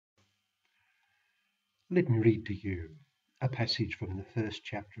Let me read to you a passage from the first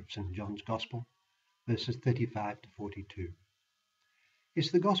chapter of St. John's Gospel, verses 35 to 42.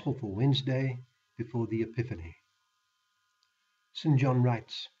 It's the Gospel for Wednesday before the Epiphany. St. John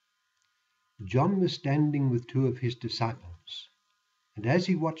writes, John was standing with two of his disciples, and as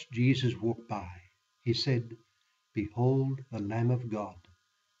he watched Jesus walk by, he said, "Behold the Lamb of God."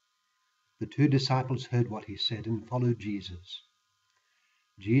 The two disciples heard what he said and followed Jesus.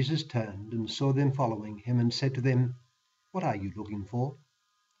 Jesus turned and saw them following him and said to them, "What are you looking for?"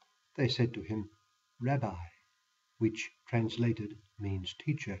 They said to him, "Rabbi," which translated means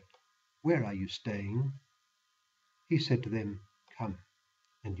teacher, "where are you staying?" He said to them, "Come,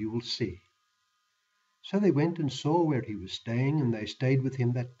 and you will see." So they went and saw where he was staying, and they stayed with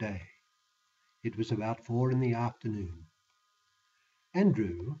him that day. It was about 4 p.m.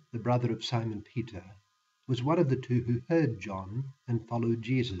 Andrew, the brother of Simon Peter, was one of the two who heard John and followed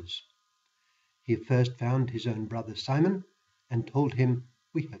Jesus. He first found his own brother Simon and told him,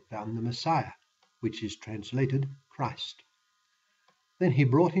 "We have found the Messiah," which is translated Christ. Then he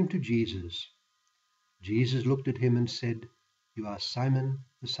brought him to Jesus. Jesus looked at him and said, "You are Simon,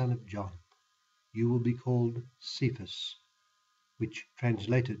 the son of John. You will be called Cephas," which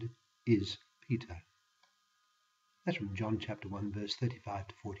translated is Peter. That's from John chapter 1, verse 35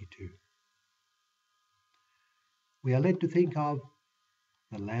 to 42. We are led to think of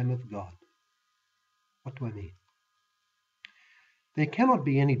the Lamb of God. What do I mean? There cannot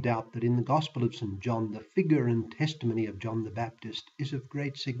be any doubt that in the Gospel of St. John, the figure and testimony of John the Baptist is of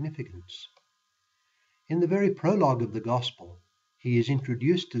great significance. In the very prologue of the Gospel, he is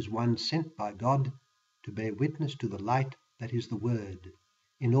introduced as one sent by God to bear witness to the light that is the Word,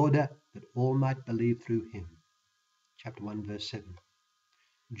 in order that all might believe through him. Chapter 1, verse 7.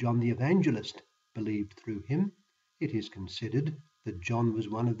 John the Evangelist believed through him. It is considered that John was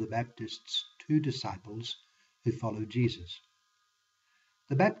one of the Baptist's two disciples who followed Jesus.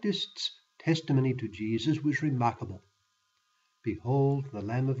 The Baptist's testimony to Jesus was remarkable. "Behold the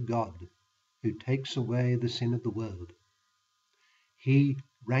Lamb of God, who takes away the sin of the world. He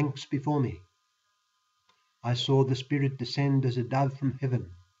ranks before me. I saw the Spirit descend as a dove from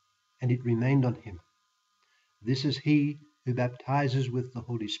heaven, and it remained on him. This is he who baptizes with the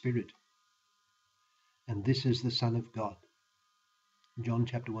Holy Spirit. And this is the Son of God." John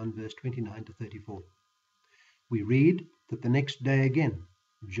chapter 1, verse 29 to 34. We read that the next day again,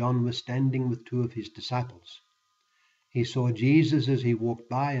 John was standing with two of his disciples. He saw Jesus as he walked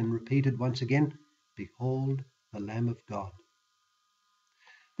by and repeated once again, "Behold the Lamb of God."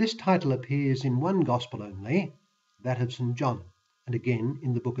 This title appears in one Gospel only, that of St. John, and again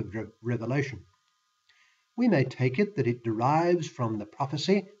in the book of Revelation. We may take it that it derives from the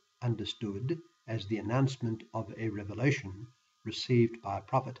prophecy, understood as the announcement of a revelation received by a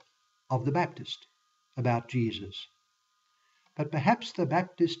prophet of the Baptist about Jesus. But perhaps the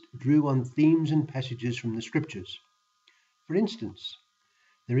Baptist drew on themes and passages from the Scriptures. For instance,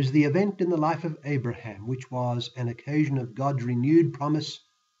 there is the event in the life of Abraham, which was an occasion of God's renewed promise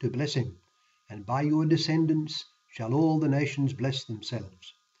to bless him, "And by your descendants shall all the nations bless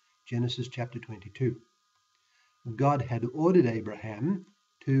themselves." Genesis chapter 22. God had ordered Abraham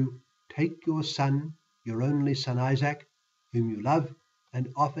to take your son, your only son Isaac, whom you love, and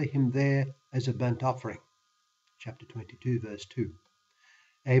offer him there as a burnt offering. Chapter 22, verse 2.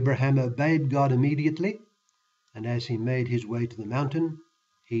 Abraham obeyed God immediately, and as he made his way to the mountain,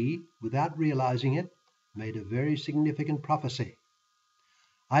 he, without realizing it, made a very significant prophecy.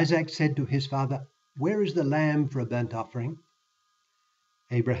 Isaac said to his father, "Where is the lamb for a burnt offering?"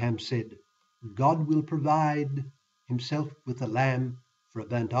 Abraham said, "God will provide himself with a lamb for a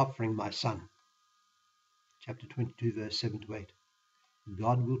burnt offering, my son." Chapter 22, verse 7 to 8.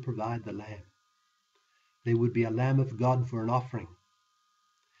 God will provide the lamb. There would be a lamb of God for an offering.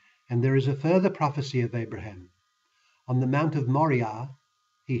 And there is a further prophecy of Abraham. On the Mount of Moriah,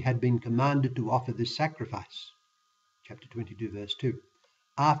 he had been commanded to offer this sacrifice. Chapter 22, verse 2.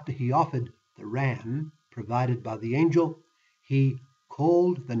 After he offered the ram provided by the angel, he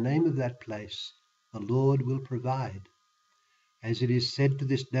called the name of that place, "The Lord will provide." As it is said to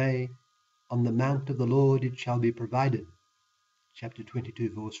this day, "On the mount of the Lord it shall be provided." Chapter 22,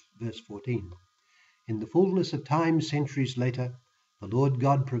 verse 14. In the fullness of time, centuries later, the Lord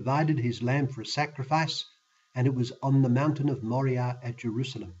God provided his lamb for a sacrifice, and it was on the mountain of Moriah at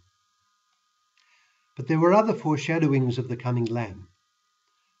Jerusalem. But there were other foreshadowings of the coming lamb.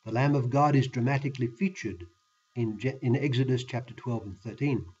 The Lamb of God is dramatically featured in Exodus chapter 12 and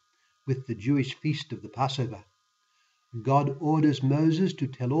 13, with the Jewish feast of the Passover. God orders Moses to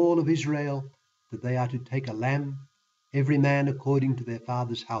tell all of Israel that they are to take a lamb, every man according to their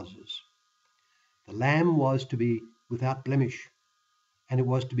father's houses. The lamb was to be without blemish, and it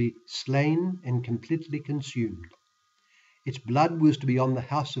was to be slain and completely consumed. Its blood was to be on the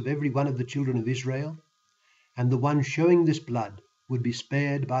house of every one of the children of Israel, and the one showing this blood would be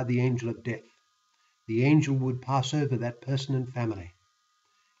spared by the angel of death. The angel would pass over that person and family.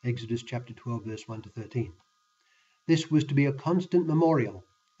 Exodus chapter 12, verse 1 to 13. This was to be a constant memorial,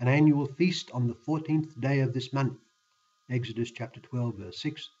 an annual feast on the 14th day of this month. Exodus chapter 12, verse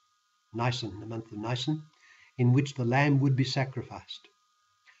 6, Nisan, the month of Nisan, in which the lamb would be sacrificed.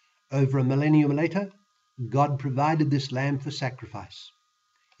 Over a millennium later, God provided this lamb for sacrifice.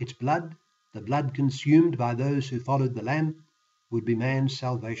 Its blood, the blood consumed by those who followed the lamb, would be man's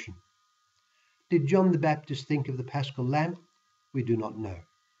salvation. Did John the Baptist think of the paschal lamb? We do not know,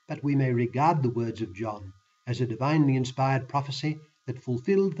 but we may regard the words of John as a divinely inspired prophecy that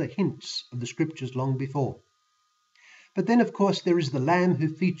fulfilled the hints of the scriptures long before. But then, of course, there is the lamb who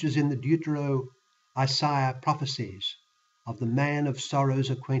features in the Deutero-Isaiah prophecies of the man of sorrows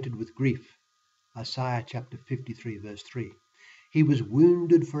acquainted with grief. Isaiah chapter 53, verse 3. He was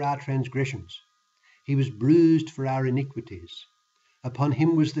wounded for our transgressions. He was bruised for our iniquities. Upon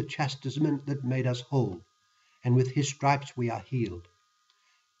him was the chastisement that made us whole, and with his stripes we are healed.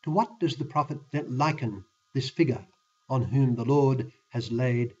 To what does the prophet liken this figure on whom the Lord has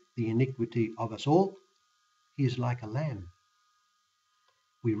laid the iniquity of us all? He is like a lamb.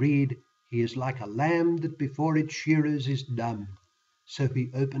 We read, he is like a lamb that before its shearers is dumb, so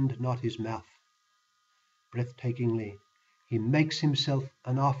he opened not his mouth. Breathtakingly, he makes himself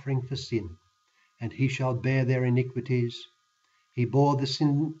an offering for sin, and he shall bear their iniquities. He bore the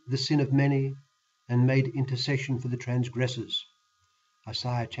sin of many, and made intercession for the transgressors.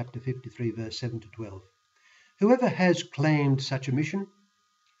 Isaiah chapter 53, verse 7 to 12. Whoever has claimed such a mission,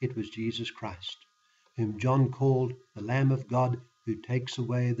 it was Jesus Christ, whom John called the Lamb of God who takes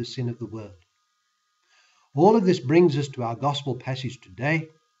away the sin of the world. All of this brings us to our gospel passage today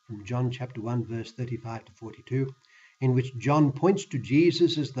from John chapter 1, verse 35 to 42, in which John points to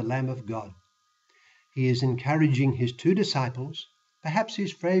Jesus as the Lamb of God. He is encouraging his two disciples, perhaps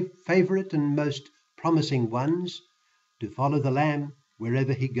his favorite and most promising ones, to follow the Lamb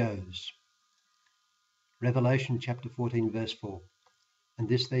wherever he goes. Revelation chapter 14, verse 4. And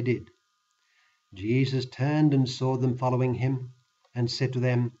this they did. Jesus turned and saw them following him, and said to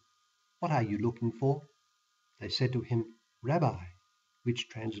them, What are you looking for? They said to him, Rabbi, which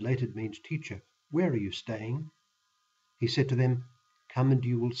translated means teacher, where are you staying? He said to them, Come and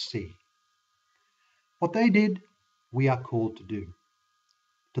you will see. What they did, we are called to do.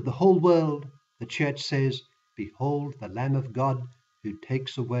 To the whole world, the church says, Behold the Lamb of God who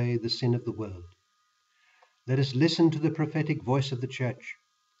takes away the sin of the world. Let us listen to the prophetic voice of the church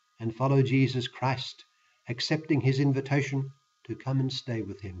and follow Jesus Christ, accepting his invitation to come and stay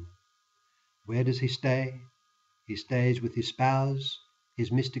with him. Where does he stay? He stays with his spouse,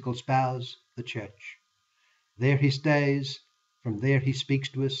 his mystical spouse, the church. There he stays, from there he speaks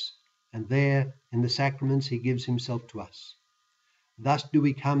to us, and there in the sacraments he gives himself to us. Thus do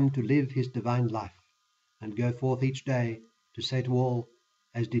we come to live his divine life, and go forth each day to say to all,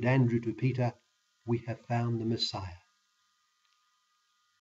 as did Andrew to Peter, We have found the Messiah.